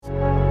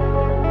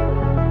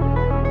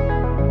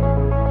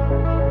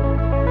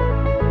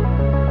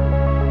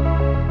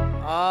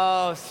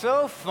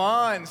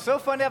fun. So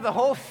fun to have the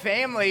whole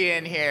family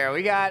in here.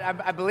 We got,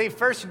 I believe,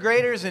 first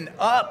graders and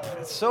up.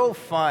 It's so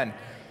fun.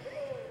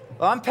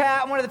 Well, I'm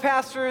Pat, I'm one of the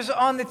pastors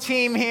on the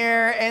team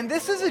here, and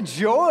this is a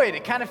joy to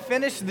kind of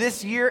finish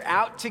this year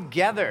out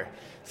together.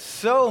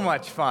 So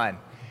much fun.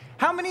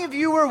 How many of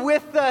you were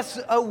with us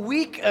a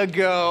week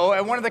ago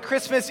at one of the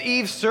Christmas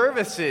Eve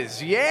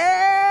services?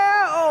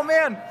 Yeah! Oh,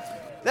 man.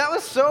 That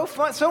was so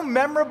fun, so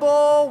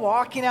memorable,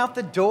 walking out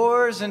the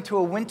doors into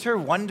a winter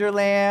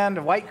wonderland,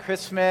 a white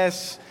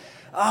Christmas.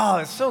 Oh,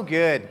 it's so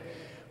good.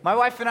 My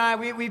wife and I,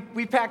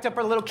 we packed up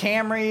our little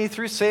Camry,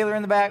 threw Sailor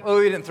in the back. Well,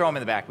 we didn't throw him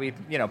in the back. We,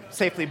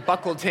 safely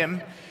buckled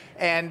him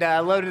and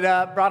loaded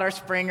up, brought our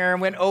Springer,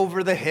 and went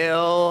over the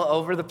hill,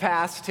 over the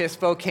pass to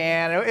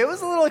Spokane. It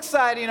was a little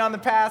exciting on the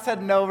pass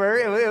heading over.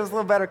 It was a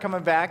little better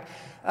coming back.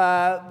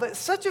 But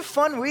such a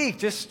fun week,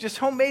 just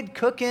homemade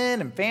cooking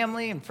and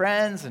family and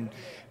friends and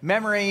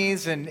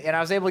memories, and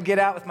I was able to get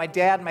out with my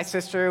dad and my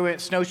sister. We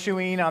went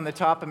snowshoeing on the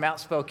top of Mount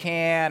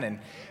Spokane, and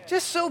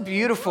just so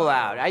beautiful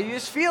out. I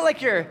just feel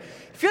like you're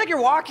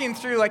walking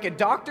through like a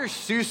Dr.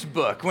 Seuss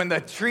book when the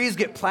trees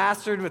get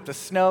plastered with the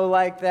snow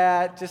like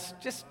that.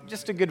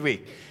 Just a good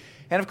week.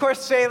 And of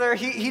course, Sailor,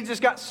 he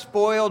just got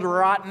spoiled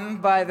rotten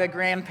by the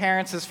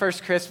grandparents his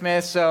first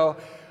Christmas, so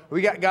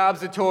we got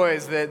gobs of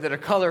toys that are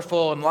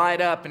colorful and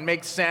light up and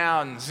make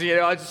sounds,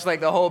 just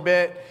like the whole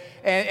bit.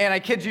 And I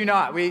kid you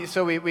not, we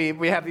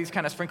have these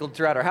kind of sprinkled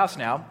throughout our house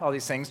now, all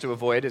these things to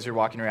avoid as you're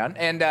walking around.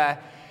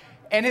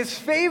 And his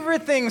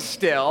favorite thing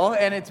still,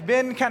 and it's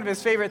been kind of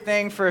his favorite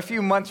thing for a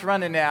few months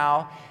running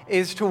now,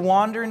 is to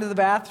wander into the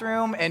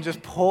bathroom and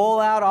just pull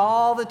out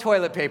all the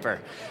toilet paper.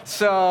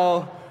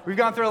 So we've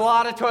gone through a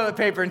lot of toilet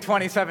paper in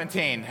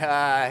 2017,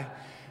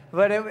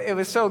 but it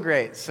was so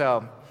great.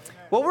 So.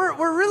 Well,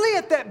 we're really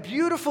at that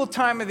beautiful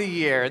time of the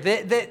year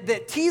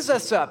that tees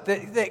us up,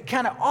 that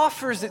kind of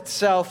offers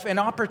itself an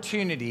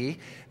opportunity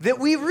that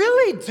we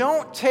really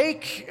don't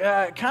take,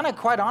 kind of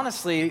quite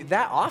honestly,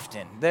 that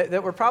often,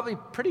 that we're probably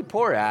pretty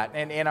poor at,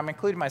 and I'm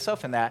including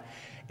myself in that.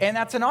 And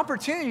that's an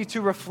opportunity to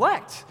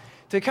reflect,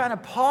 to kind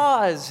of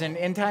pause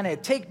and kind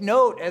of take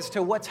note as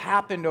to what's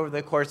happened over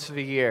the course of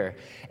a year.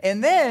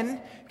 And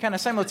then, kind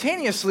of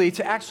simultaneously,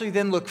 to actually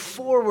then look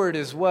forward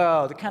as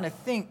well, to kind of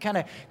think, kind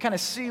of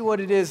see what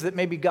it is that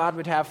maybe God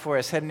would have for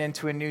us heading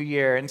into a new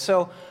year. And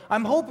so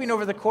I'm hoping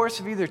over the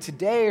course of either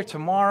today or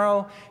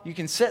tomorrow, you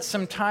can set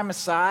some time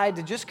aside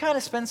to just kind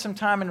of spend some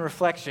time in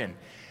reflection.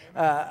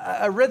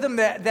 A rhythm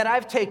that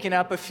I've taken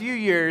up a few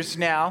years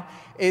now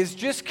is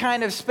just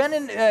kind of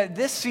spending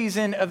this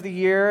season of the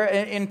year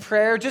in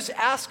prayer, just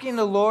asking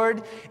the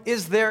Lord,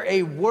 is there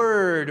a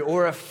word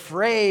or a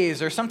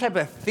phrase or some type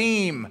of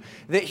theme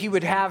that he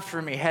would have for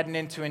me heading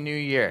into a new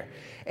year?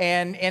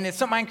 And it's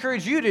something I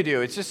encourage you to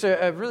do. It's just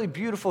a really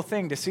beautiful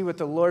thing to see what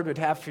the Lord would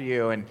have for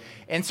you.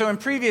 And so in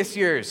previous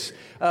years,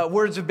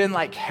 words have been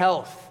like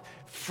health,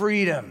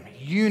 freedom,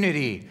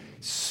 unity,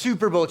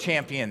 Super Bowl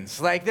champions.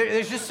 Like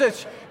there's just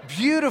such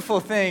beautiful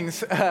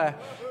things.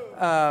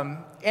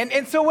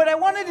 And so what I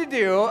wanted to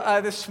do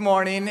this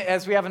morning,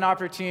 as we have an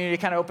opportunity to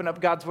kind of open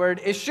up God's Word,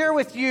 is share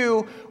with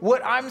you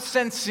what I'm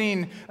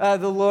sensing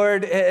the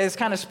Lord has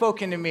kind of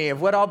spoken to me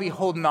of what I'll be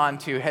holding on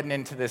to heading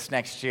into this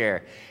next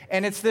year.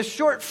 And it's this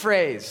short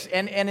phrase,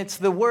 and it's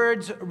the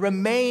words,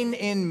 remain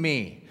in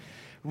me.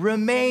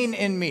 Remain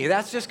in me.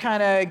 That's just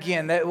kind of,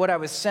 again, what I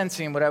was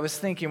sensing, what I was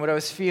thinking, what I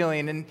was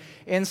feeling.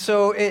 And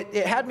so it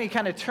had me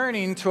kind of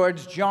turning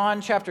towards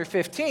John chapter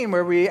 15,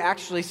 where we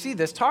actually see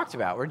this talked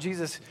about, where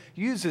Jesus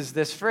uses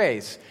this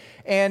phrase.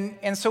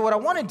 And so what I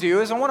want to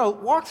do is I want to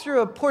walk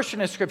through a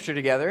portion of Scripture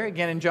together,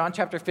 again in John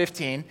chapter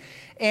 15.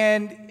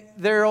 And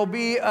there will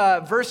be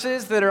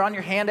verses that are on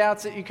your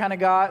handouts that you kind of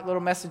got,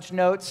 little message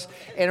notes,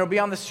 and it'll be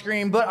on the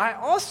screen. But I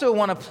also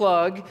want to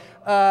plug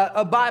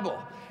a Bible.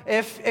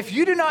 If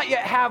you do not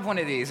yet have one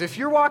of these, if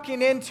you're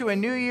walking into a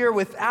new year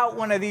without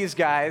one of these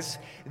guys,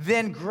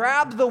 then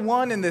grab the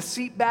one in the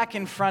seat back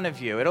in front of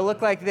you. It'll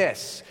look like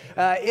this.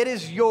 It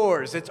is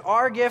yours. It's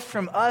our gift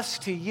from us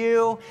to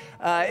you.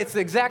 It's the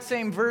exact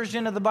same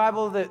version of the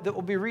Bible that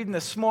we'll be reading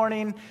this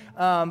morning.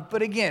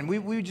 But again,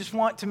 we just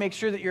want to make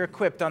sure that you're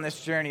equipped on this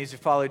journey as you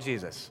follow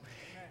Jesus.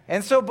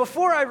 And so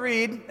before I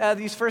read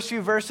these first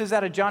few verses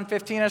out of John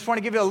 15, I just want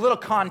to give you a little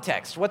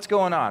context. What's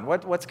going on?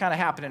 What's kind of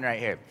happening right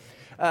here?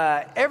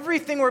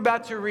 Everything we're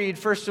about to read,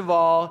 first of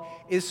all,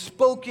 is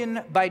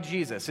spoken by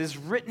Jesus, is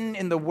written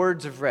in the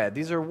words of read.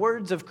 These are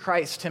words of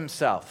Christ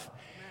himself.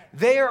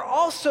 They are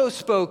also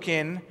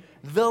spoken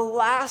the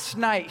last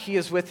night he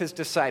is with his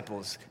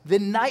disciples, the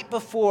night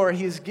before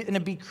he is going to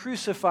be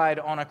crucified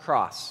on a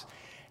cross.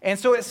 And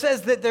so it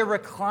says that they're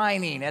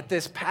reclining at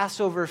this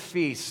Passover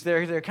feast.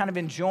 They're kind of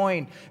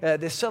enjoying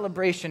this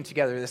celebration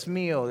together, this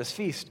meal, this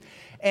feast.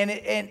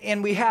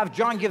 And we have,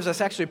 John gives us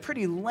actually a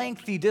pretty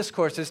lengthy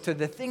discourse as to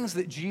the things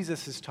that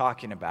Jesus is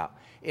talking about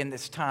in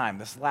this time,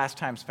 this last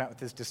time spent with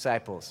his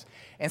disciples.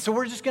 And so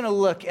we're just going to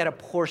look at a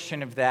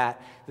portion of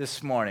that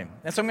this morning.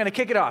 And so I'm going to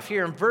kick it off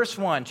here in verse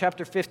 1,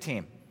 chapter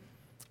 15.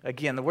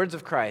 Again, the words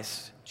of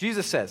Christ.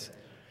 Jesus says,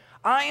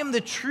 I am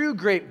the true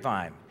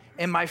grapevine,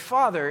 and my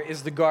Father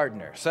is the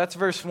gardener. So that's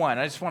verse 1.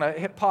 I just want to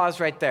hit pause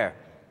right there.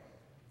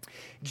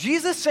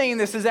 Jesus saying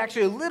this is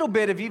actually a little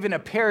bit of even a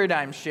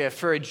paradigm shift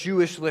for a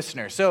Jewish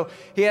listener. So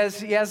he has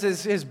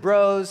his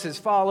bros, his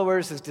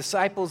followers, his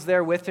disciples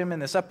there with him in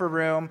this upper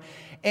room.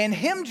 And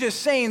him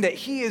just saying that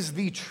he is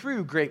the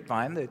true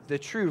grapevine, the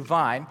true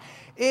vine,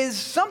 is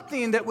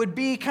something that would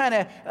be kind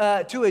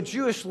of, to a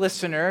Jewish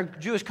listener,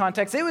 Jewish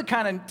context, they would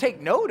kind of take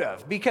note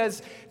of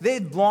because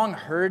they'd long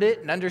heard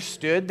it and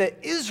understood that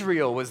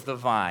Israel was the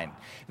vine.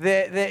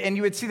 And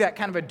you would see that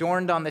kind of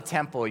adorned on the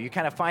temple. You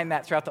kind of find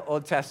that throughout the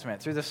Old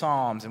Testament, through the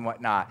Psalms and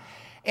whatnot.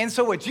 And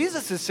so what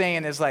Jesus is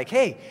saying is like,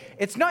 hey,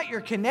 it's not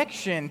your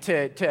connection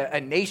to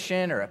a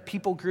nation or a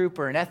people group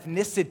or an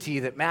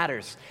ethnicity that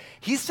matters.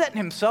 He's setting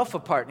himself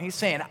apart, and he's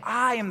saying,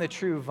 I am the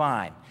true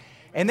vine.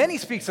 And then he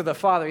speaks of the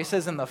Father. He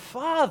says, and the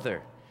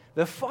Father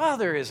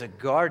is a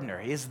gardener.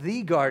 He is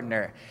the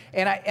gardener.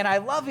 And I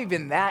love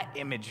even that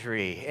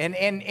imagery.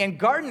 And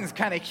gardens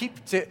kind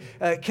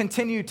of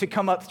continue to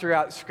come up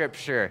throughout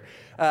Scripture.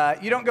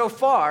 You don't go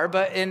far,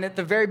 but at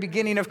the very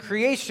beginning of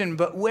creation,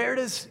 but where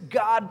does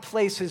God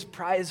place his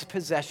prized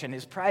possession,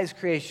 his prized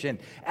creation?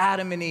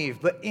 Adam and Eve,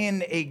 but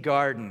in a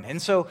garden.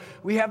 And so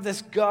we have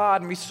this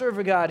God, and we serve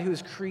a God who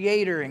is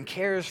creator and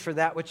cares for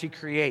that which he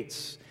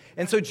creates.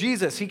 And so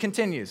Jesus, he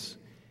continues.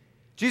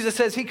 Jesus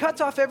says, he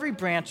cuts off every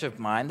branch of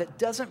mine that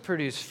doesn't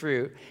produce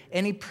fruit,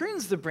 and he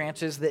prunes the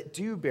branches that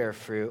do bear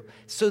fruit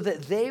so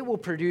that they will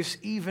produce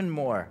even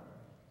more.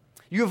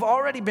 You have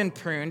already been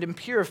pruned and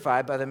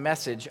purified by the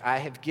message I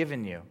have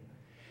given you.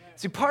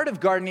 See, part of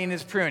gardening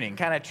is pruning,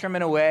 kind of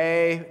trimming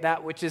away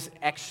that which is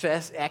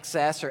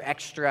excess or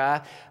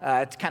extra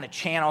to kind of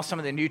channel some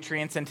of the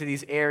nutrients into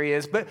these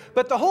areas. But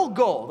the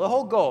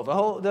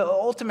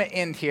ultimate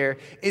end here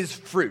is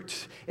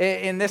fruit.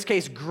 In this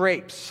case,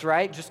 grapes,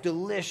 right? Just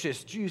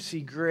delicious, juicy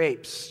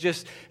grapes.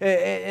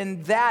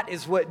 And that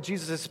is what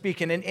Jesus is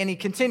speaking. And he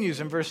continues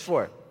in verse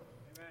 4. Amen.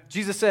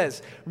 Jesus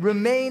says,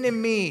 remain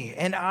in me,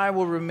 and I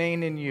will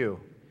remain in you.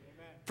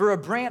 For a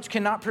branch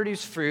cannot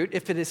produce fruit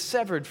if it is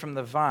severed from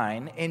the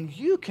vine, and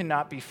you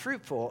cannot be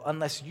fruitful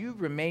unless you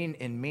remain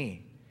in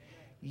me.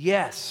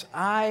 Yes,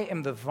 I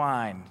am the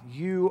vine,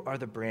 you are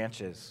the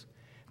branches.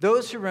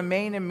 Those who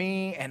remain in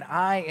me and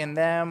I in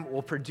them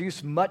will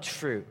produce much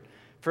fruit,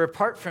 for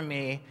apart from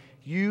me,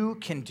 you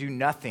can do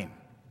nothing.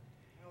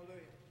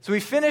 So we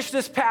finished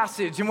this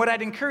passage, and what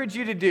I'd encourage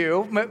you to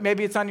do,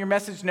 maybe it's on your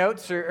message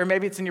notes, or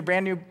maybe it's in your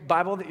brand new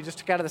Bible that you just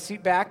took out of the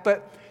seat back,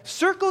 but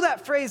circle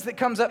that phrase that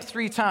comes up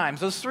 3 times,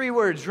 those 3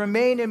 words,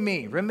 remain in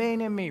me, remain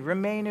in me,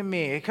 remain in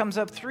me. It comes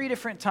up 3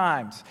 different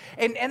times.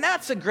 And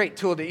that's a great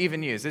tool to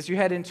even use as you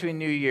head into a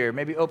new year,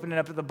 maybe opening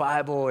up the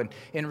Bible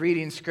and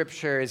reading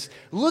Scripture, is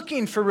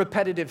looking for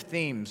repetitive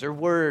themes or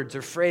words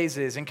or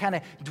phrases and kind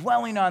of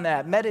dwelling on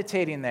that,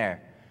 meditating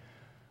there.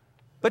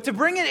 But to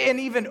bring it in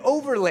even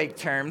overlay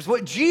terms,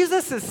 what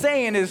Jesus is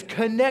saying is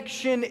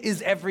connection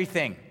is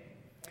everything.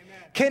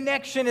 Amen.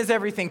 Connection is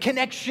everything.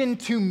 Connection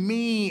to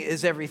me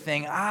is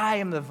everything. I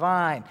am the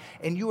vine,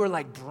 and you are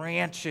like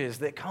branches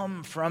that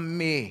come from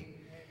me.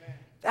 Amen.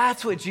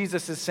 That's what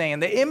Jesus is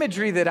saying. The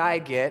imagery that I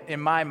get in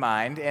my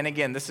mind, and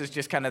again, this is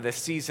just kind of the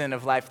season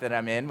of life that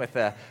I'm in with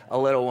a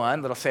little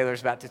one, little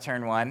Sailor's about to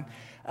turn 1,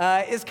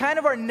 is kind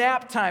of our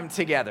nap time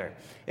together.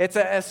 It's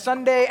a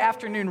Sunday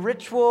afternoon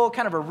ritual,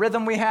 kind of a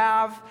rhythm we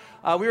have.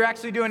 We were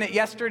actually doing it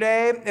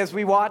yesterday as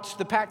we watched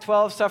the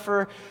Pac-12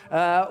 suffer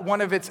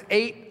one of its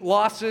 8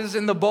 losses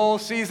in the bowl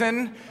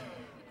season.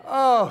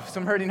 Oh,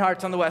 some hurting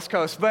hearts on the West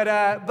Coast.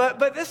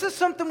 But this is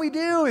something we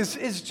do,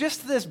 is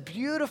just this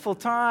beautiful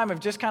time of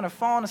just kind of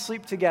falling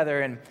asleep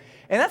together. And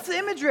that's the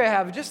imagery I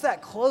have, just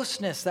that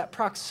closeness, that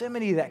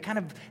proximity, that kind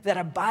of, that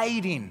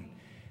abiding,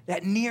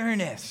 that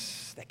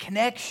nearness, that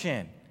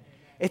connection.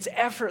 It's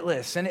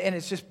effortless, and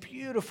it's just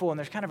beautiful, and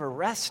there's kind of a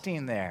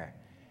resting there.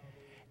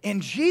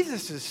 And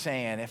Jesus is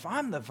saying, if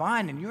I'm the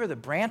vine and you are the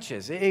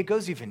branches, it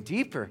goes even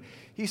deeper.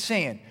 He's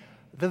saying,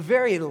 the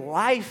very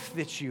life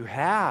that you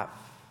have,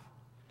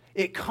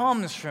 it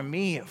comes from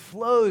me, it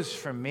flows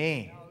from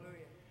me.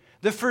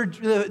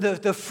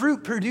 The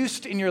fruit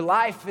produced in your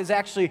life is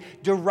actually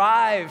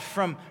derived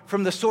from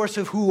the source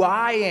of who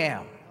I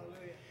am.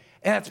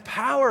 And that's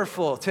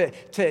powerful to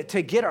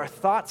get our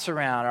thoughts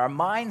around, our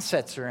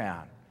mindsets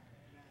around.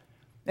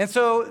 And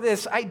so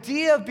this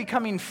idea of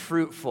becoming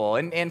fruitful,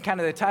 and kind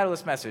of the title of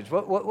this message,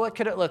 what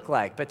could it look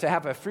like? But to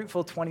have a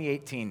fruitful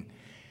 2018.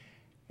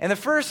 And the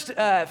first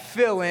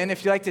fill-in,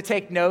 if you like to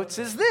take notes,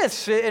 is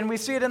this, and we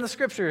see it in the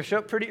Scripture, show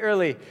up pretty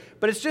early,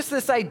 but it's just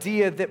this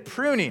idea that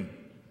pruning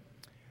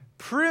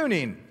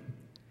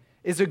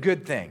is a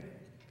good thing.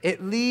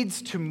 It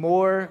leads to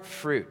more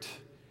fruit.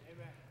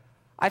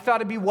 I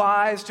thought it'd be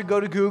wise to go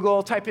to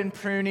Google, type in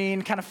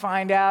pruning, kind of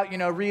find out,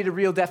 read a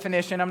real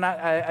definition. I'm not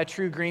a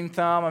true green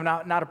thumb. I'm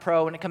not a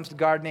pro when it comes to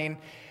gardening.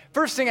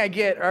 First thing I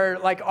get are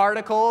like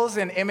articles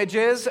and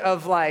images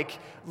of like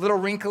little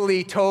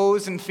wrinkly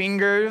toes and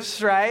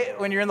fingers, right?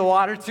 When you're in the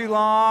water too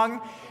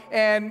long.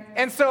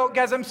 And so,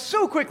 guys, I'm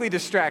so quickly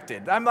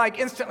distracted. I'm like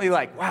instantly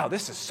like, wow,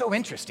 this is so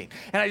interesting.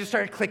 And I just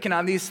started clicking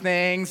on these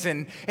things.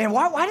 And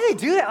why do they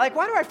do that? Like,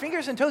 why do our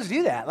fingers and toes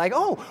do that? Like,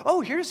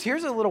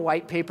 here's a little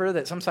white paper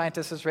that some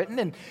scientist has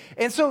written.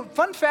 And so,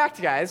 fun fact,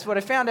 guys, what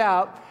I found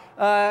out,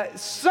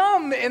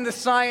 some in the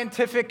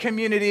scientific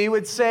community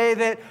would say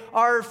that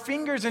our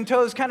fingers and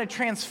toes kind of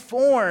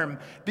transform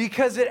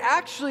because it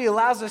actually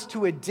allows us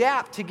to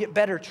adapt to get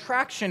better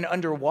traction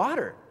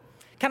underwater,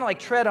 kind of like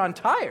tread on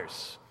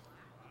tires.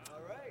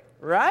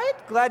 Right?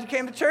 Glad you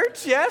came to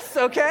church? Yes?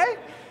 Okay.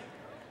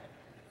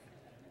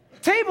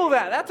 Table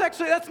that.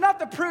 That's not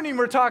the pruning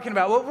we're talking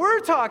about. What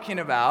we're talking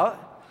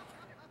about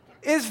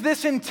is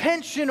this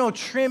intentional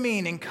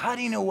trimming and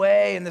cutting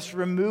away and this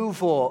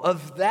removal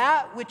of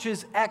that which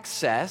is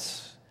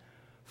excess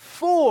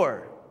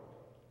for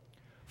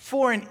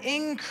an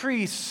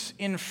increase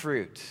in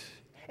fruit,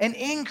 an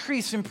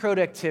increase in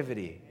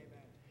productivity.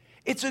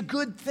 It's a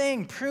good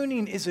thing.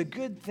 Pruning is a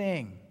good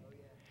thing.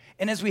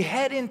 And as we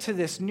head into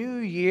this new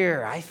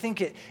year, I think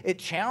it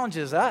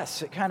challenges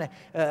us. It kind of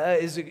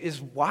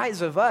is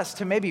wise of us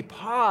to maybe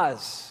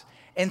pause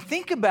and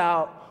think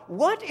about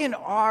what in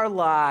our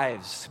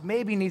lives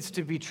maybe needs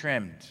to be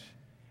trimmed,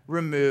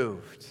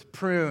 removed,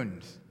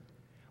 pruned.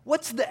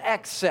 What's the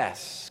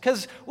excess?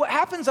 Because what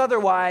happens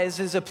otherwise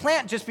is a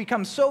plant just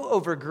becomes so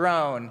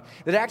overgrown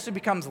that it actually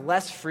becomes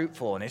less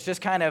fruitful, and it's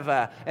just kind of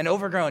an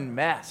overgrown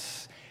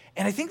mess.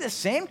 And I think the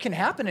same can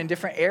happen in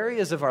different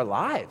areas of our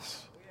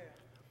lives.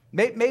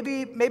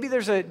 Maybe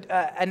there's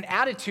an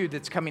attitude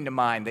that's coming to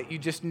mind that you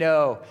just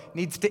know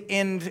needs to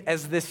end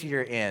as this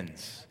year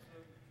ends.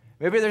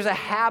 Maybe there's a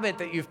habit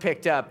that you've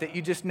picked up that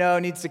you just know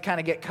needs to kind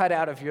of get cut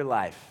out of your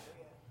life.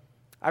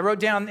 I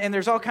wrote down, and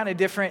there's all kind of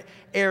different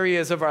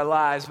areas of our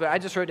lives, but I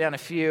just wrote down a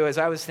few as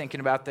I was thinking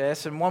about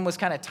this, and one was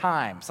kind of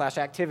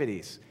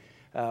time/activities.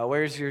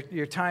 Where's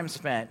your time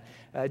spent?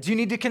 Do you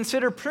need to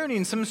consider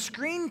pruning some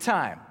screen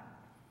time?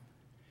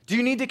 Do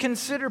you need to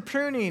consider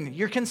pruning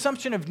your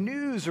consumption of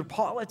news or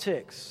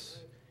politics?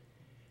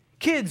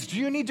 Kids, do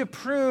you need to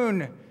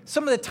prune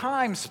some of the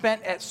time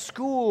spent at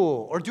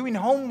school or doing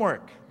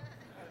homework?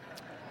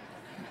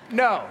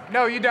 No,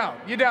 you don't.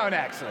 You don't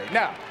actually.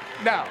 No.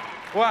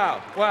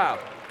 Wow.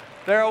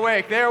 They're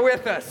awake. They're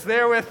with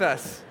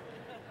us.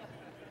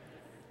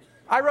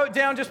 I wrote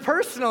down just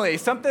personally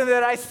something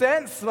that I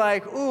sense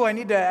like, I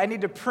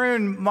need to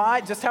prune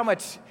just how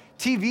much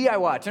TV I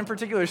watch, in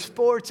particular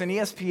sports and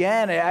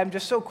ESPN. I'm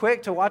just so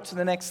quick to watch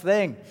the next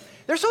thing.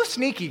 They're so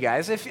sneaky,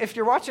 guys. If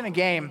you're watching a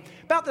game,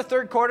 about the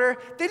third quarter,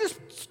 they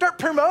just start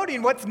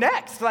promoting what's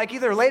next, like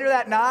either later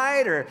that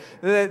night or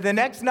the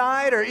next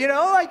night, or,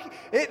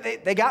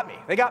 they got me,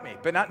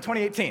 but not in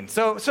 2018.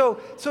 So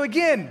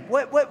again,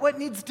 what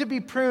needs to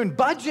be pruned?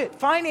 Budget,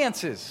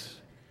 finances.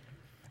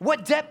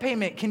 What debt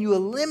payment can you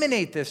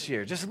eliminate this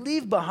year? Just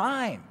leave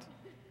behind.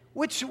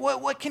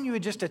 What can you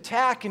just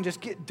attack and just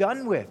get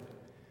done with?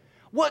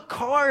 What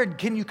card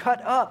can you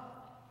cut up?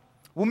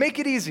 We'll make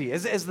it easy.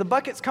 As the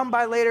buckets come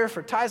by later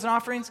for tithes and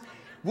offerings,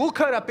 we'll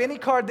cut up any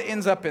card that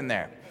ends up in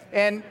there.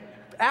 And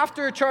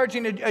after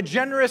charging a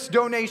generous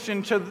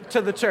donation to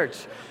the church.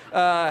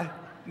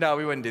 No,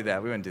 we wouldn't do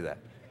that.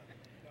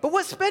 But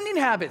what spending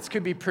habits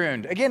could be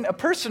pruned? Again, a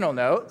personal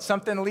note,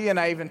 something Lee and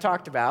I even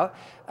talked about,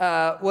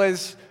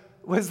 was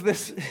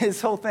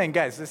this whole thing.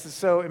 Guys, this is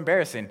so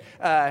embarrassing.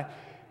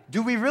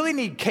 Do we really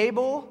need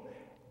cable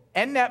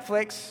and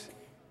Netflix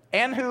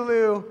and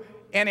Hulu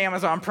and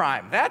Amazon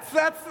Prime? That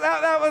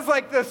was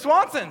like the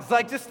Swansons,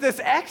 like just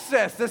this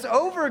excess, this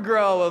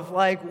overgrow of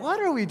like, what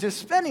are we just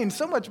spending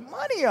so much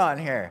money on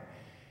here?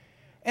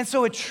 And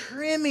so a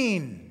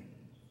trimming,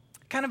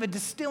 kind of a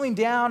distilling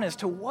down as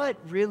to what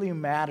really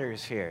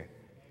matters here.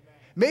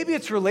 Maybe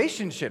it's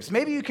relationships.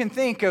 Maybe you can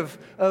think of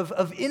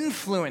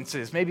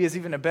influences, maybe is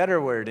even a better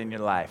word in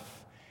your life.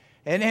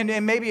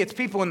 And maybe it's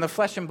people in the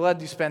flesh and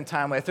blood you spend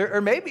time with,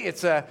 or maybe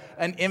it's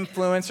an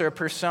influence or a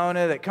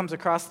persona that comes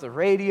across the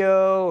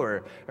radio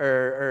or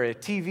a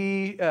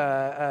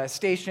TV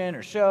station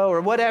or show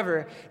or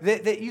whatever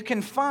that you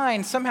can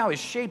find somehow is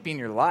shaping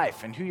your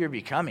life and who you're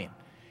becoming.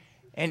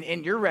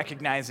 And you're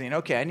recognizing,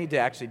 okay, I need to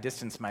actually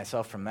distance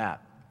myself from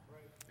that.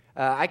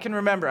 I can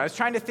remember, I was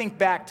trying to think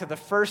back to the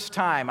first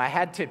time I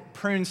had to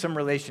prune some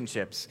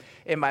relationships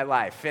in my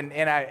life. And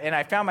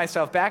I found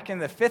myself back in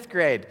the 5th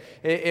grade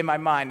in my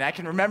mind. And I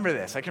can remember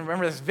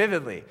this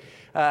vividly. It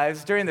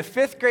was during the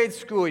 5th grade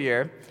school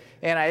year,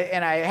 and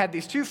I had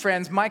these two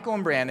friends, Michael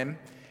and Brandon.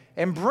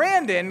 And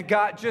Brandon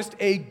got just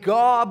a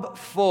gob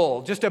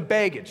full, just a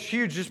baggage,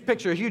 huge, just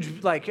picture a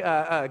huge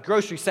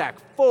grocery sack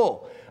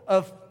full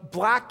of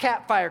Black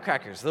Cat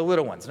firecrackers, the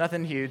little ones.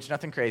 Nothing huge,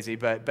 nothing crazy,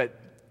 but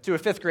to a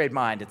 5th grade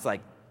mind, it's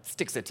like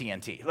sticks of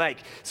TNT.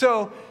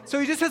 So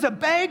he just has a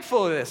bag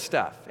full of this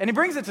stuff. And he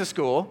brings it to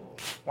school.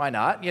 Why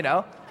not,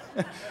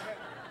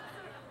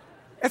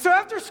 And so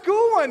after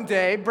school one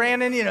day,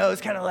 Brandon,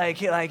 is kind of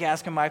like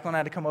asking Michael and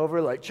I to come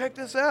over, like, check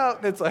this out.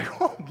 And it's like,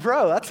 oh,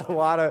 bro, that's a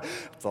lot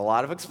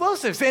of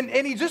explosives. And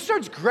he just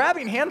starts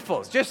grabbing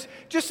handfuls. Just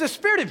the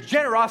spirit of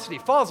generosity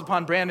falls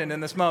upon Brandon in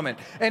this moment.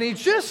 And he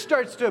just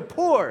starts to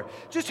pour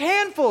just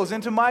handfuls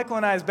into Michael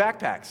and I's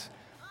backpacks.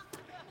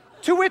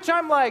 To which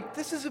I'm like,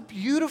 this is a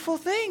beautiful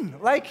thing.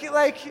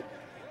 Like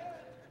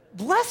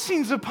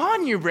blessings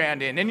upon you,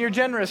 Brandon, and your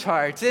generous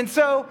heart. And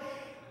so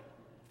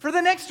for the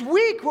next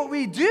week, what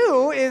we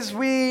do is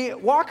we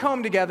walk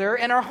home together,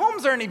 and our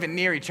homes aren't even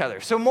near each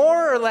other. So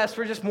more or less,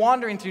 we're just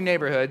wandering through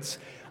neighborhoods,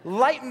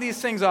 lighting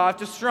these things off,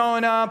 just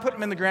throwing them, putting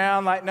them in the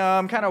ground, lighting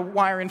them, kind of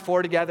wiring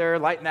four together,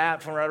 lighting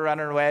that,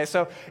 running away.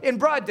 So in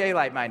broad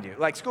daylight, mind you,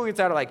 like school gets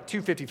out at like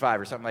 2:55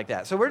 or something like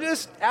that. So we're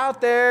just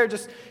out there,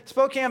 just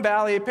Spokane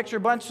Valley, picture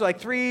a bunch, like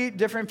 3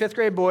 different 5th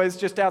grade boys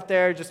just out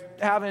there, just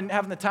having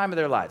the time of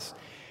their lives.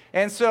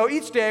 And so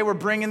each day we're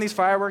bringing these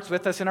fireworks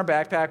with us in our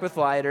backpack with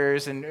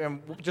lighters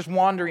and just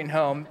wandering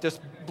home,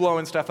 just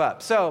blowing stuff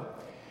up. So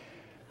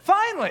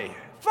finally,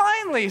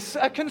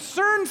 a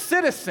concerned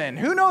citizen,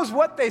 who knows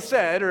what they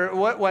said or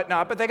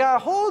whatnot, but they got a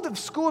hold of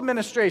school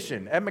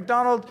administration at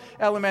McDonald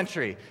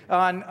Elementary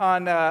on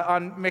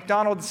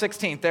McDonald and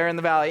 16th there in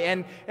the valley.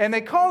 And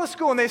they call the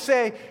school and they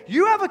say,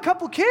 you have a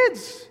couple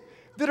kids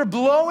that are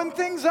blowing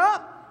things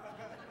up.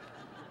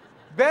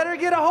 Better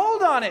get a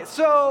hold on it.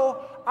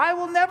 So I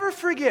will never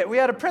forget, we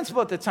had a principal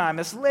at the time,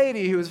 this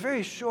lady who was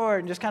very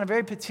short and just kind of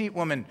very petite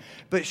woman,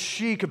 but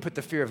she could put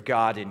the fear of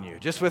God in you,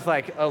 just with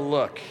like a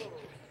look.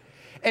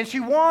 And she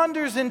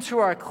wanders into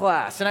our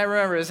class, and I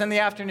remember it was in the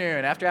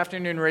afternoon, after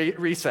afternoon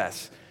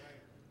recess.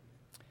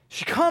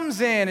 She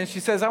comes in and she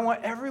says, I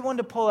want everyone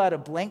to pull out a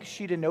blank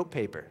sheet of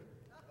notepaper.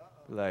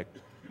 Like,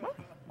 oh,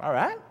 all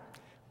right,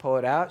 pull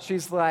it out.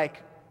 She's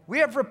like, we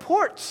have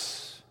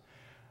reports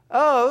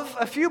of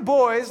a few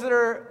boys that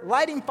are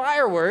lighting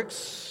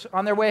fireworks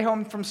on their way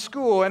home from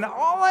school, and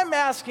all I'm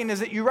asking is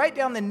that you write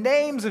down the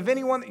names of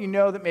anyone that you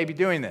know that may be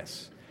doing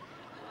this.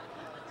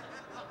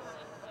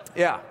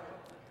 Yeah.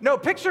 No,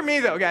 picture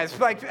me though, guys.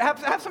 Like,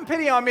 have some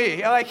pity on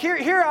me. Like,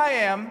 here I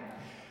am,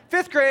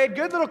 5th grade,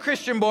 good little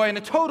Christian boy in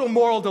a total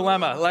moral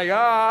dilemma. Like,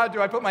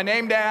 do I put my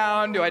name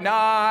down? Do I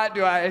not?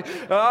 Do I,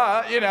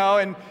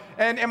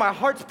 And my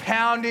heart's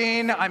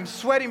pounding. I'm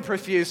sweating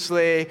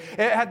profusely.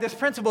 It had this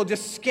principal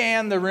just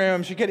scan the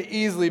room. She could have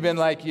easily been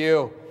like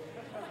you.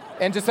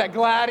 And just that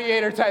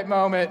gladiator type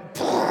moment,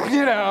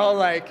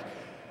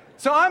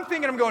 So I'm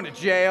thinking I'm going to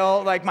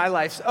jail. Like, my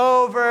life's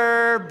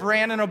over.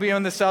 Brandon will be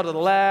on the cell to the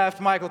left.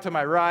 Michael to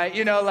my right.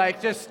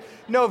 Just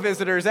no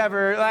visitors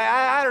ever. Like,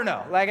 I don't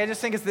know. Like, I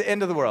just think it's the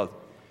end of the world.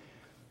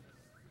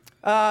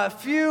 A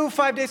few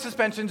 5-day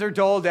suspensions are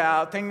doled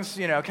out. Things,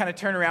 kind of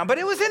turn around. But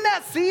it was in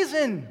that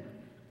season.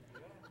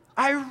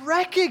 I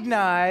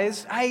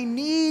recognize I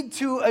need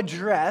to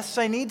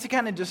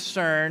kind of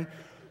discern,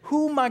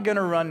 who am I going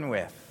to run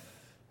with?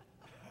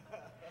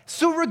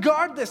 So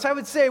regardless, I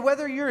would say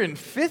whether you're in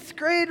 5th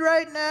grade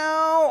right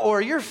now or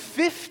you're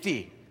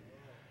 50,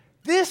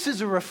 this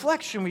is a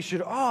reflection we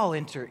should all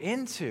enter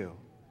into.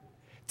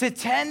 To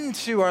tend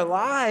to our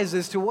lives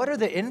as to what are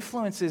the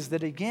influences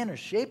that, again, are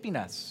shaping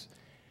us.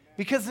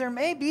 Because there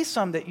may be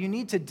some that you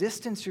need to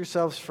distance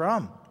yourselves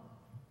from.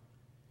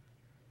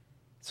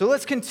 So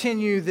let's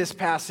continue this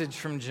passage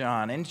from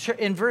John.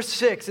 In verse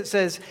 6, it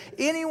says,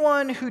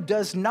 anyone who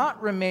does not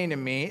remain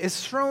in me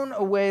is thrown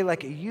away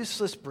like a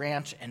useless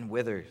branch and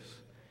withers.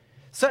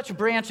 Such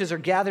branches are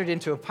gathered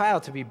into a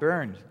pile to be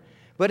burned.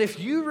 But if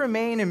you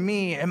remain in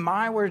me and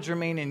my words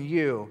remain in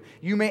you,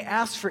 you may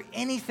ask for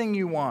anything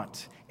you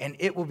want, and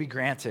it will be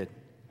granted.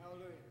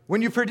 Hallelujah.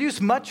 When you produce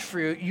much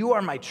fruit, you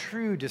are my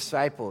true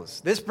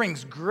disciples. This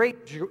brings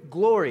great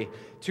glory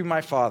to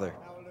my Father.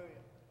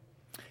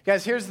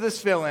 Guys, here's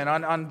this fill-in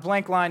on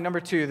blank line number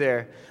 2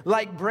 there.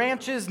 Like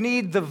branches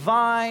need the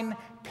vine,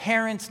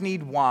 parents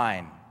need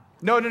wine.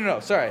 No,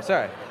 sorry.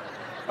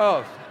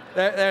 Oh,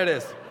 there it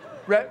is.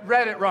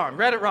 Read it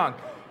wrong.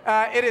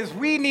 It is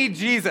we need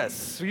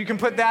Jesus. You can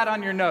put that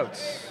on your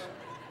notes.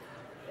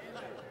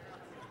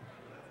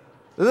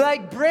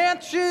 Like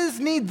branches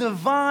need the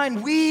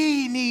vine,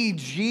 we need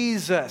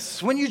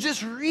Jesus. When you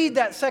just read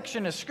that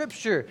section of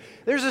Scripture,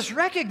 there's this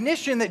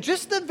recognition that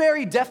just the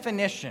very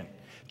definition,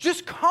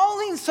 just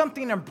calling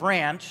something a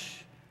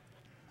branch,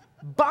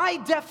 by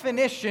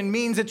definition,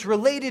 means it's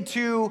related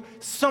to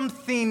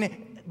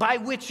something by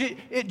which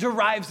it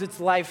derives its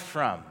life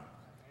from.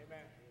 Amen.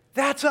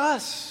 That's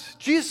us.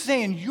 Jesus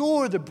saying,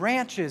 you're the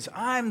branches,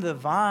 I'm the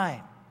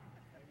vine. Amen.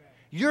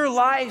 Your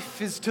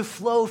life is to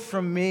flow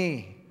from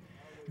me.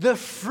 The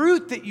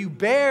fruit that you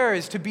bear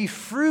is to be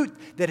fruit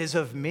that is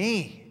of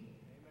me.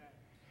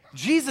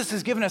 Jesus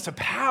has given us a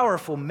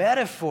powerful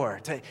metaphor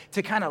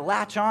to kind of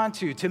latch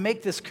onto, to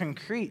make this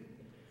concrete.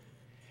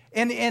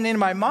 And in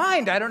my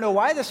mind, I don't know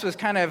why this was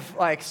kind of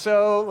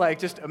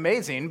just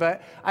amazing,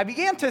 but I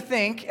began to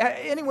think,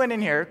 anyone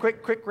in here,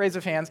 quick raise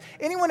of hands,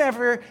 anyone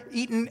ever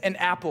eaten an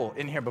apple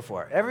in here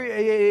before?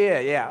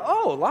 Yeah.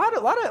 Oh, a lot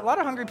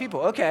of hungry people.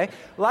 Okay,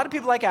 a lot of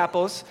people like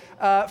apples.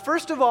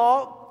 First of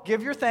all,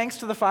 give your thanks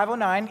to the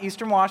 509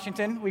 Eastern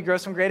Washington. We grow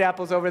some great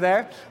apples over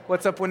there.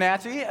 What's up,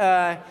 Wenatchee?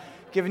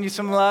 Giving you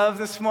some love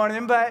this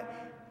morning. But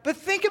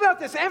think about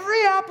this.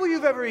 Every apple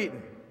you've ever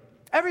eaten,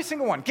 every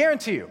single one,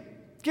 guarantee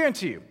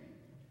you,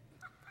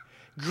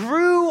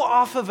 grew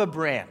off of a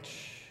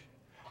branch,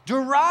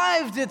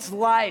 derived its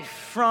life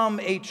from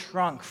a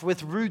trunk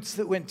with roots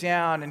that went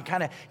down and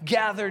kind of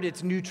gathered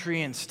its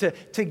nutrients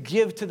to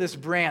give to this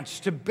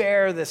branch, to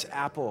bear this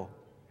apple.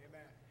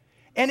 Amen.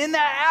 And in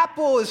that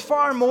apple is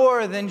far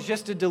more than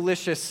just a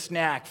delicious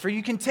snack. For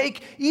you can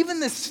take even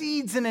the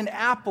seeds in an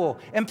apple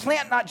and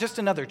plant not just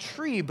another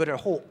tree, but a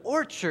whole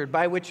orchard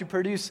by which you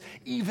produce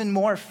even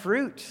more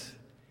fruit.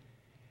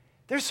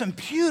 There's some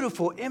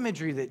beautiful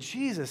imagery that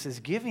Jesus is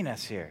giving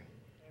us here.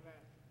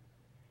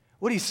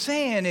 What he's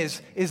saying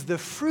is the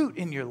fruit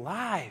in your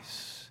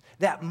lives,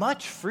 that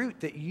much fruit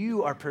that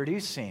you are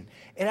producing,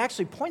 it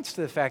actually points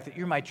to the fact that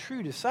you're my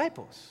true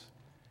disciples.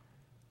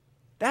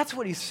 That's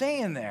what he's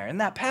saying there in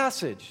that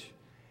passage.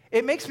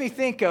 It makes me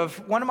think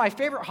of one of my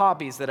favorite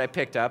hobbies that I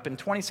picked up in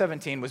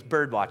 2017 was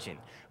bird watching.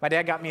 My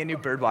dad got me a new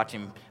bird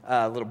watching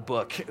little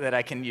book that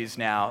I can use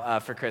now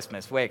for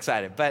Christmas. Way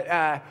excited.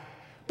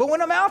 But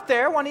when I'm out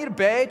there, Juanita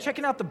Bay,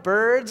 checking out the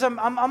birds,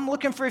 I'm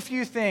looking for a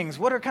few things.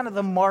 What are kind of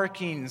the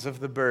markings of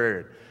the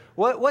bird?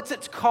 What's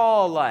its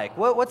call like?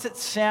 What's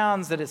its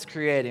sounds that it's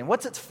creating?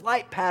 What's its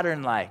flight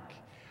pattern like?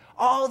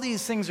 All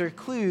these things are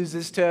clues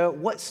as to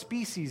what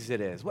species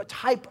it is, what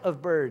type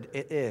of bird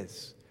it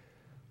is.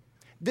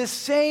 The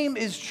same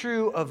is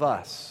true of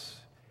us.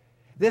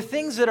 The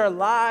things that our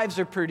lives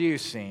are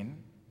producing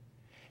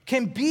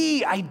can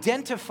be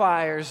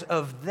identifiers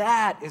of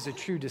that as a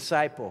true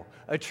disciple,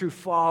 a true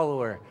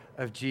follower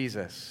of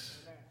Jesus.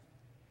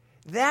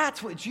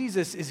 That's what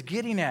Jesus is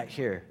getting at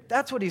here.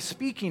 That's what he's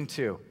speaking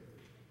to.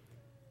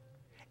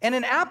 And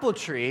an apple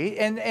tree,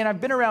 and I've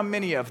been around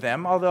many of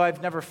them, although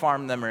I've never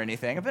farmed them or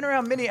anything. I've been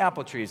around many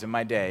apple trees in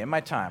my day, in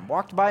my time,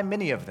 walked by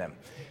many of them.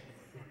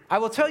 I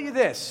will tell you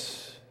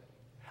this.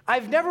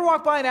 I've never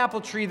walked by an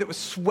apple tree that was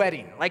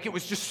sweating, like it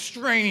was just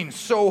straining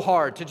so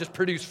hard to just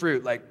produce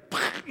fruit, like,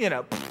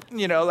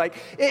 like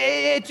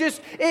it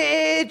just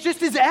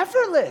is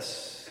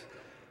effortless.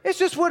 It's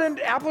just what an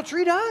apple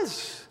tree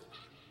does.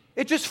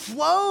 It just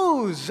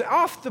flows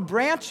off the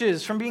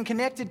branches from being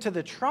connected to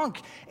the trunk.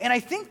 And I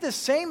think the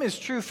same is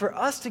true for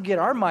us to get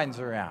our minds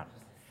around.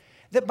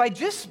 That by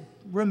just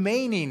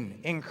remaining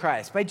in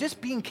Christ, by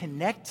just being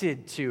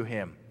connected to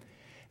him,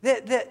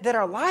 that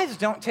our lives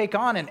don't take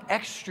on an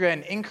extra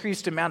and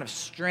increased amount of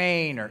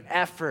strain or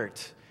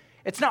effort.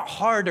 It's not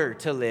harder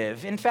to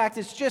live. In fact,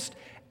 it's just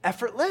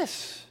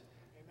effortless.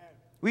 Amen.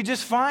 We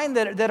just find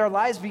that our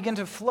lives begin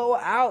to flow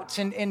out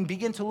and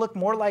begin to look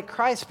more like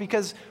Christ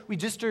because we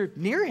just are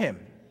near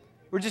him.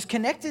 We're just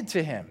connected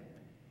to him.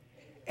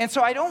 And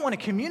so I don't want to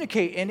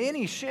communicate in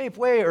any shape,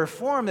 way, or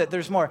form that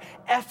there's more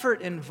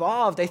effort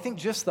involved. I think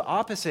just the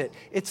opposite.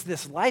 It's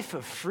this life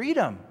of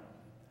freedom.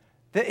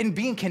 That in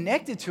being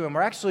connected to him,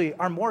 we're actually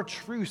our more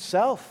true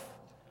self.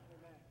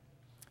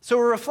 So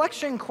a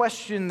reflection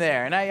question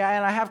there, and I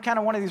have kind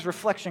of one of these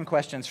reflection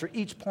questions for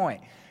each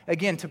point,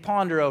 again, to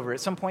ponder over at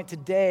some point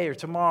today or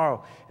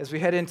tomorrow as we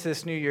head into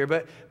this new year.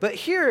 But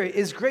here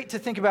is great to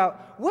think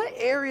about what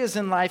areas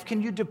in life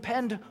can you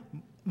depend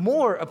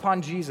more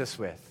upon Jesus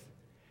with?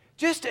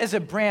 Just as a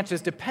branch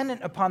is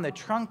dependent upon the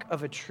trunk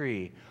of a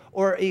tree,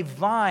 or a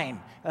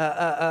vine,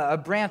 a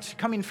branch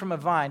coming from a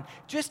vine,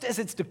 just as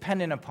it's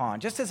dependent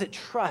upon, just as it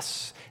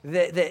trusts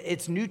that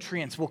its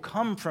nutrients will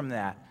come from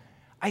that,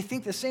 I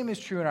think the same is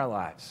true in our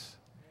lives.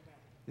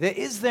 That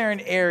is there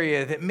an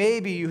area that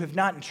maybe you have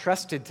not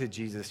entrusted to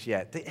Jesus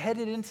yet, that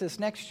headed into this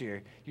next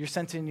year, you're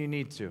sensing you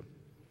need to?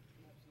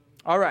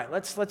 All right,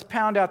 let's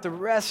pound out the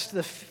rest,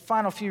 the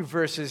final few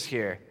verses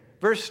here.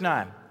 Verse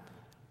 9.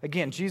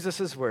 Again,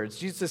 Jesus' words.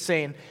 Jesus is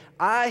saying,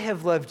 I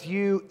have loved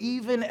you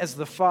even as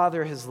the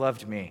Father has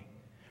loved me.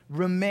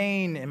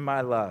 Remain in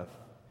my love.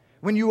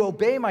 When you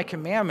obey my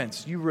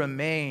commandments, you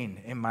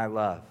remain in my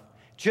love.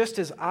 Just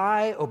as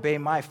I obey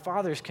my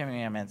Father's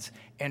commandments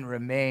and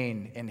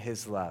remain in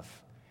his love.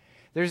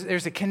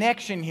 There's a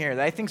connection here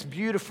that I think is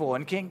beautiful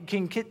and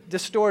can get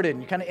distorted,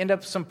 and you kind of end up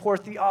with some poor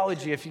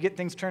theology if you get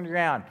things turned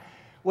around.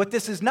 What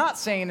this is not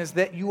saying is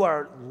that you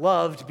are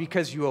loved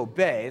because you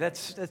obey.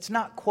 That's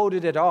not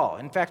quoted at all.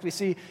 In fact, we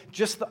see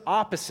just the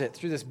opposite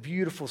through this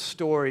beautiful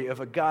story of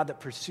a God that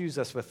pursues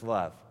us with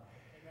love.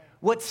 Amen.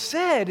 What's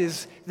said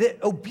is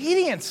that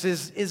obedience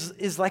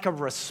is like a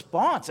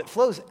response. It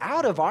flows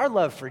out of our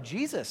love for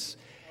Jesus.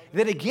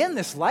 That again,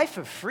 this life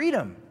of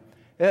freedom,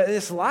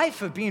 this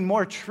life of being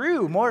more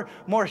true,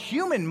 more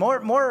human,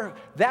 more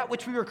that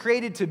which we were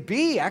created to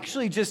be,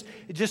 actually just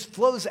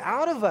flows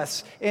out of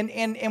us.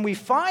 And we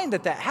find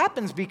that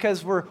happens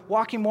because we're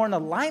walking more in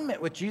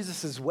alignment with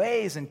Jesus'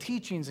 ways and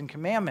teachings and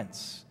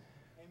commandments.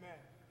 Amen.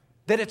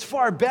 That it's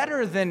far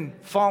better than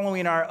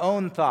following our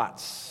own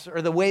thoughts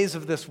or the ways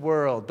of this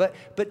world, but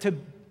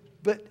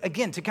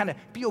again, to kind of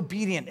be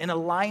obedient, in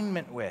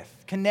alignment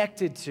with,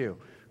 connected to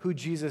who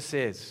Jesus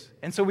is.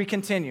 And so we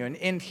continue and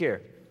end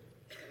here.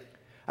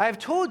 I have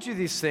told you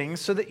these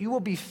things so that you will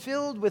be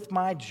filled with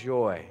my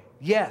joy.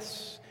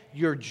 Yes,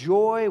 your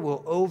joy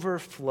will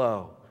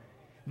overflow.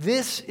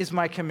 This is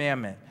my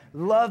commandment.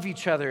 Love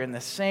each other in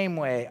the same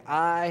way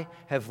I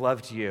have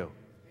loved you.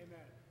 Amen.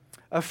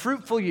 A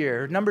fruitful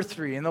year, number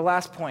 3, and the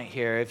last point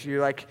here, if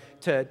you like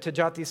to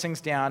jot these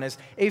things down, is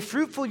a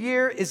fruitful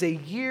year is a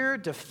year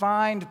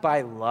defined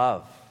by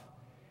love.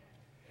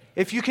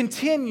 If you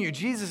continue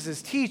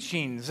Jesus'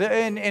 teachings,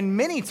 and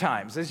many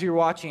times as you're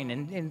watching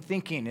and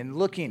thinking and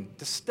looking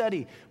to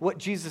study what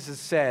Jesus has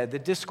said, the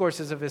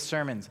discourses of his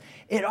sermons,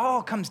 it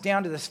all comes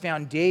down to this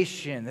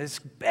foundation, this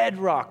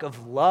bedrock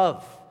of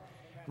love,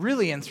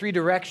 really in 3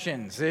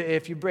 directions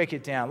if you break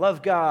it down.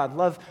 Love God,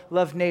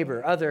 love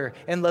neighbor, other,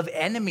 and love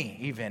enemy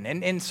even.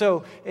 And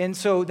so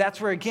that's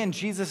where, again,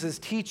 Jesus'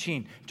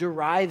 teaching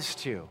derives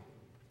to,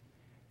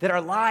 that our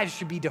lives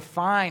should be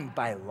defined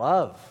by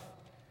love.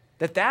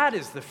 That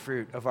is the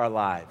fruit of our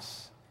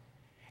lives.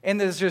 And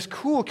there's this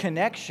cool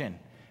connection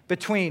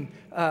between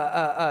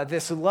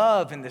this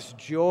love and this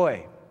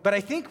joy. But I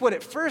think what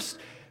it first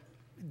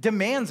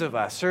demands of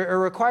us or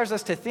requires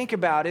us to think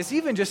about is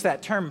even just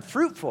that term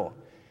fruitful.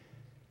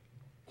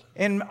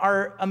 In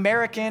our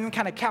American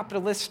kind of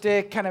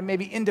capitalistic, kind of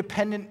maybe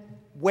independent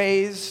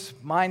ways,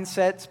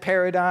 mindsets,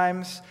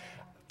 paradigms,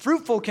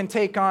 fruitful can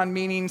take on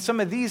meaning some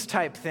of these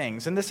type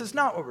things, and this is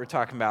not what we're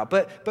talking about,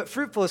 but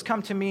fruitful has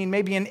come to mean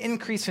maybe an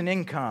increase in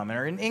income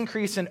or an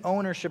increase in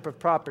ownership of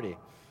property,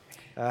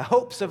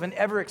 hopes of an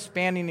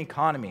ever-expanding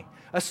economy,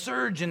 a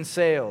surge in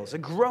sales, a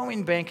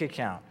growing bank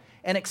account,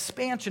 an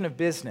expansion of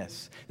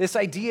business, this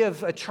idea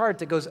of a chart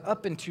that goes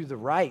up and to the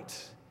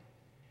right.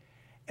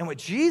 And what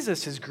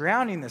Jesus is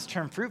grounding this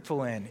term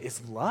fruitful in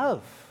is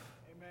love.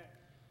 Amen.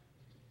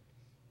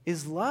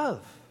 Is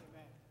love.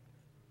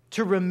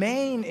 To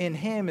remain in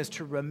him is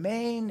to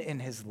remain in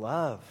his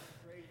love.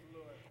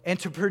 And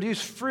to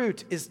produce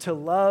fruit is to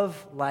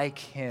love like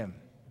him.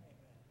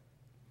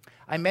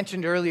 I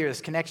mentioned earlier this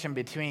connection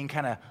between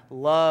kind of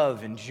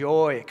love and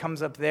joy. It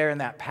comes up there in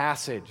that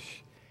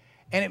passage.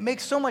 And it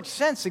makes so much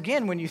sense,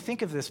 again, when you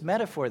think of this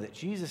metaphor that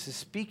Jesus is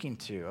speaking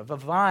to, of a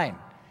vine.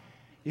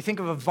 You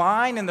think of a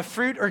vine and the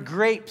fruit are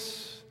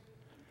grapes.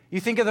 You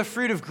think of the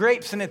fruit of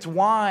grapes and it's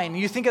wine.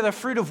 You think of the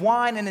fruit of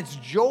wine and it's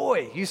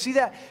joy. You see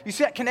that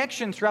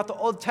connection throughout the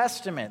Old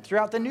Testament,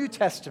 throughout the New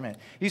Testament.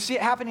 You see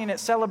it happening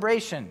at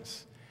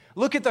celebrations.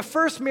 Look at the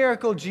first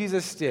miracle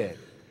Jesus did.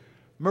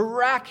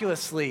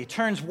 Miraculously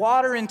turns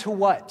water into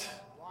what?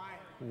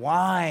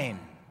 Wine.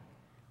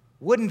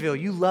 Woodinville,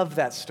 you love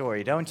that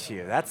story, don't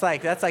you? That's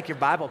like your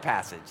Bible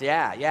passage.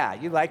 Yeah,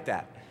 you like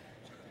that.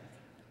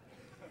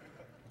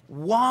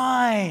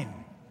 Wine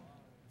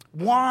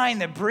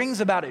that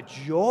brings about a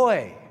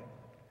joy.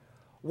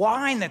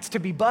 Wine that's to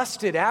be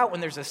busted out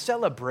when there's a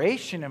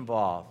celebration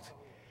involved.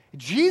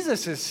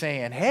 Jesus is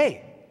saying,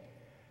 hey,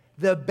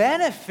 the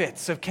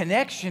benefits of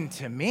connection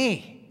to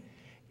me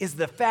is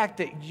the fact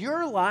that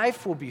your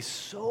life will be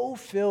so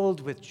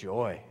filled with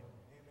joy.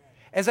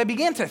 As I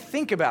began to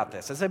think about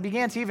this, as I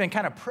began to even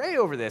kind of pray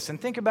over this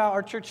and think about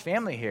our church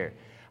family here,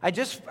 I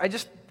just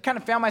kind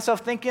of found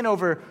myself thinking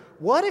over,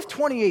 what if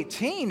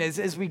 2018,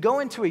 as we go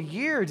into a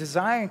year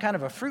desiring kind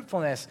of a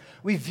fruitfulness,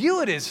 we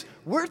view it as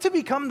we're to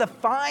become the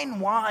fine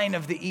wine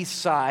of the East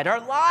Side. Our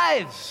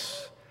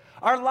lives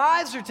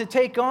are to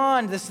take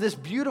on this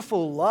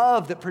beautiful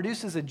love that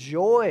produces a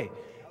joy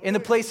in the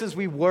places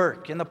we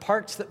work, in the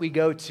parks that we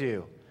go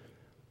to,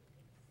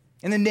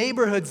 in the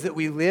neighborhoods that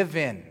we live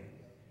in.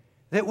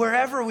 That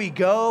wherever we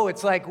go,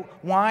 it's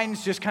like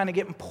wine's just kind of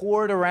getting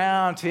poured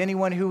around to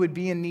anyone who would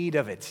be in need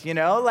of it, you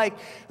know?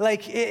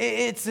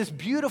 It's this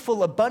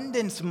beautiful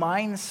abundance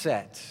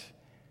mindset.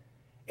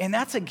 And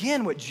that's,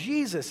 again, what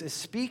Jesus is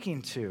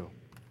speaking to.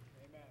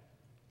 Amen.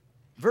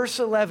 Verse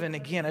 11,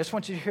 again, I just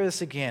want you to hear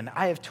this again.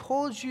 I have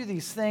told you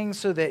these things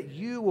so that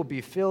you will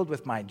be filled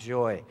with my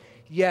joy.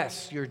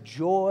 Yes, your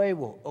joy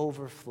will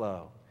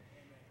overflow.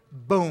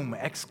 Boom,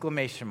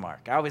 exclamation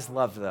mark. I always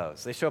love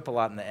those. They show up a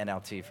lot in the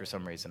NLT for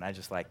some reason. I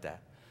just like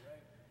that.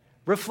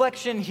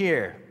 Reflection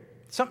here.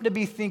 Something to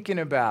be thinking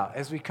about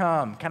as we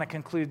kind of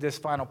conclude this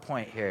final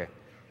point here.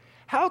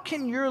 How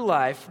can your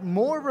life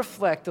more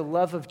reflect the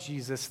love of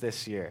Jesus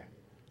this year?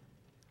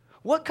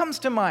 What comes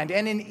to mind?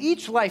 And in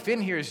each life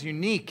in here is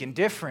unique and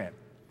different.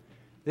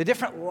 The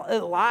different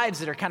lives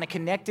that are kind of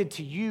connected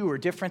to you are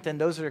different than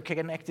those that are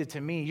connected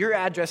to me. Your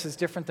address is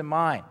different than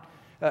mine.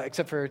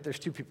 Except for there's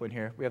 2 people in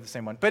here. We have the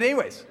same one. But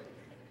anyways.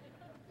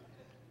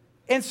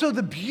 And so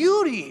the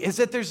beauty is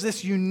that there's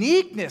this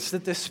uniqueness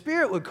that the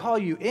Spirit would call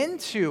you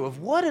into of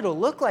what it'll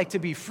look like to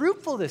be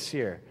fruitful this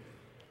year.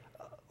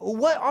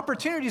 What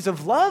opportunities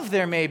of love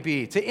there may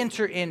be to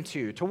enter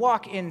into, to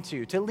walk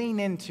into, to lean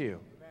into.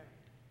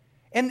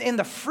 And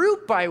the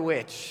fruit by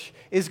which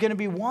is going to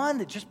be one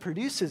that just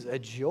produces a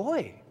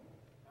joy.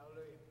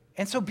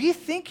 And so be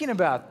thinking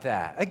about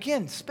that.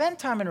 Again, spend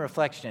time in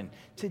reflection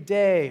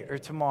today or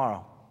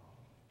tomorrow.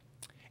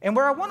 And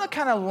where I want to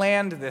kind of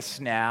land this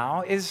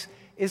now is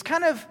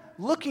kind of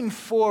looking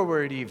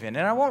forward even.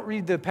 And I won't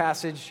read the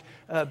passage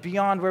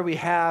beyond where we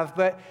have,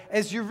 but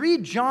as you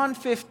read John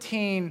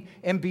 15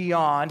 and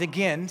beyond,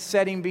 again,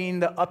 setting being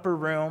the upper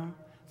room,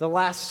 the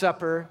Last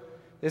Supper,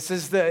 this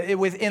is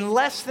within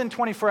less than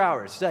 24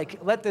 hours. Like,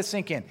 let this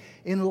sink in.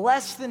 In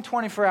less than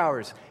 24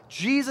 hours,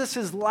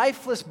 Jesus'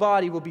 lifeless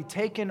body will be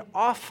taken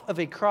off of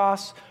a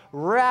cross,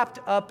 wrapped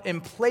up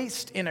and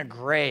placed in a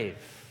grave.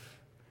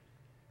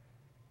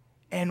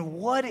 And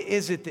what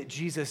is it that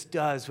Jesus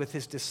does with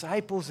his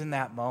disciples in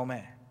that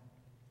moment?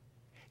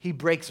 He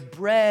breaks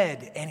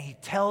bread and he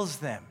tells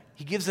them.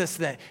 He gives us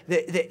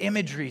the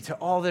imagery to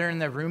all that are in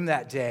the room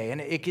that day.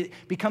 And it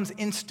becomes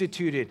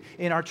instituted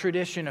in our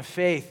tradition of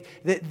faith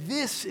that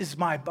this is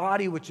my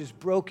body which is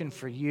broken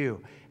for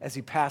you, as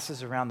he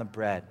passes around the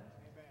bread.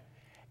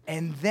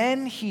 And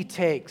then he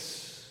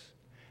takes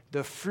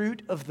the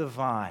fruit of the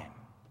vine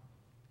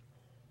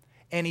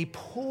and he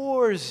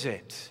pours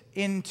it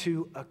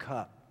into a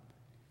cup.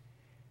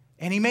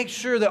 And he makes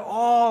sure that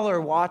all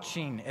are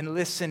watching and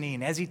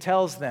listening as he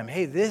tells them,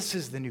 hey, this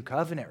is the new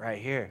covenant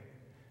right here.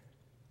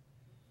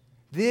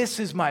 This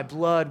is my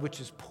blood which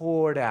is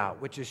poured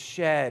out, which is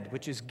shed,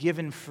 which is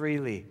given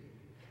freely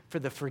for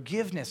the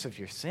forgiveness of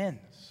your sins.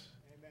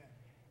 Amen.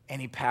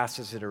 And he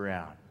passes it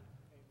around. Amen.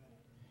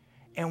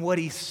 And what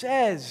he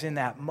says in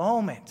that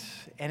moment,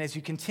 and as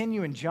you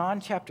continue in John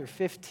chapter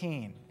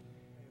 15,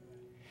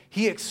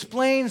 he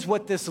explains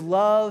what this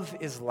love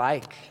is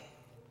like.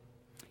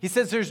 He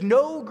says there's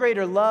no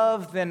greater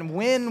love than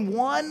when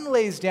one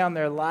lays down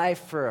their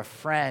life for a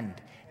friend,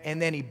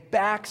 and then he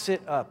backs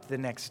it up the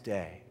next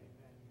day.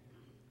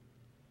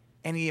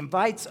 And he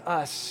invites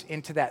us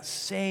into that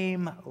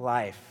same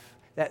life,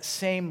 that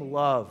same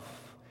love,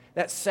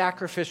 that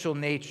sacrificial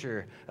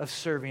nature of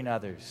serving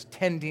others,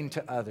 tending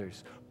to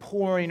others,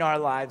 pouring our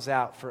lives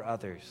out for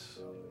others.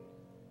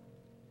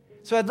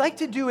 So I'd like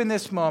to do in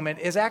this moment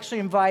is actually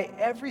invite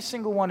every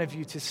single one of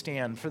you to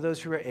stand, for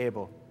those who are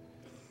able.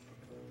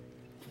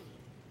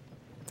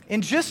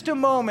 In just a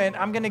moment,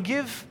 I'm going to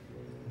give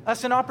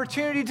us an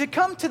opportunity to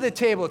come to the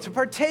table, to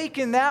partake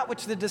in that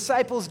which the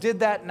disciples did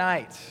that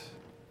night.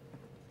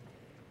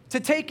 To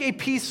take a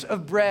piece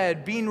of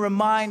bread, being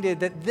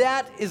reminded that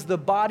that is the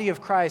body of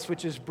Christ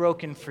which is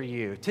broken for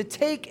you. To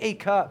take a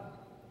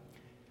cup,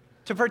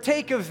 to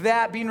partake of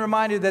that, being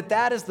reminded that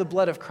that is the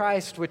blood of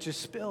Christ which is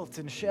spilt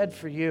and shed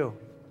for you.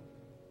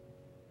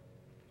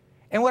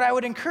 And what I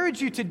would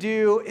encourage you to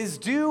do is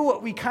do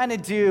what we kind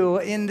of do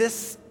in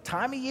this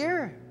time of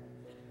year.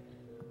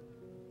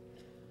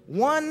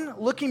 One,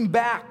 looking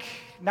back,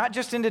 not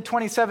just into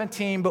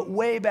 2017, but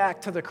way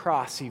back to the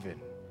cross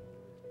even.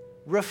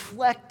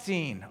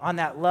 Reflecting on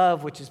that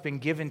love which has been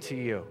given to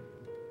you.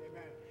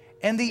 Amen.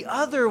 And the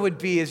other would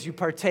be, as you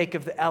partake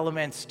of the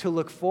elements, to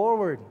look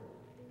forward.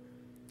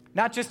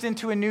 Not just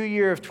into a new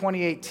year of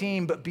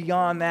 2018, but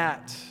beyond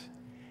that.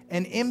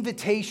 An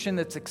invitation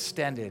that's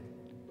extended.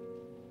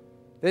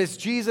 That as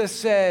Jesus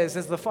says,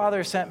 as the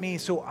Father sent me,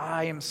 so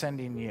I am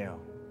sending you.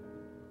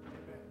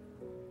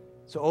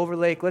 So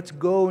Overlake, let's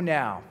go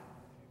now.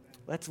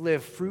 Let's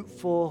live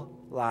fruitful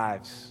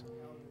lives.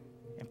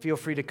 And feel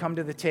free to come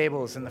to the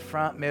tables in the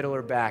front, middle,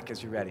 or back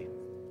as you're ready.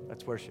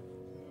 Let's worship.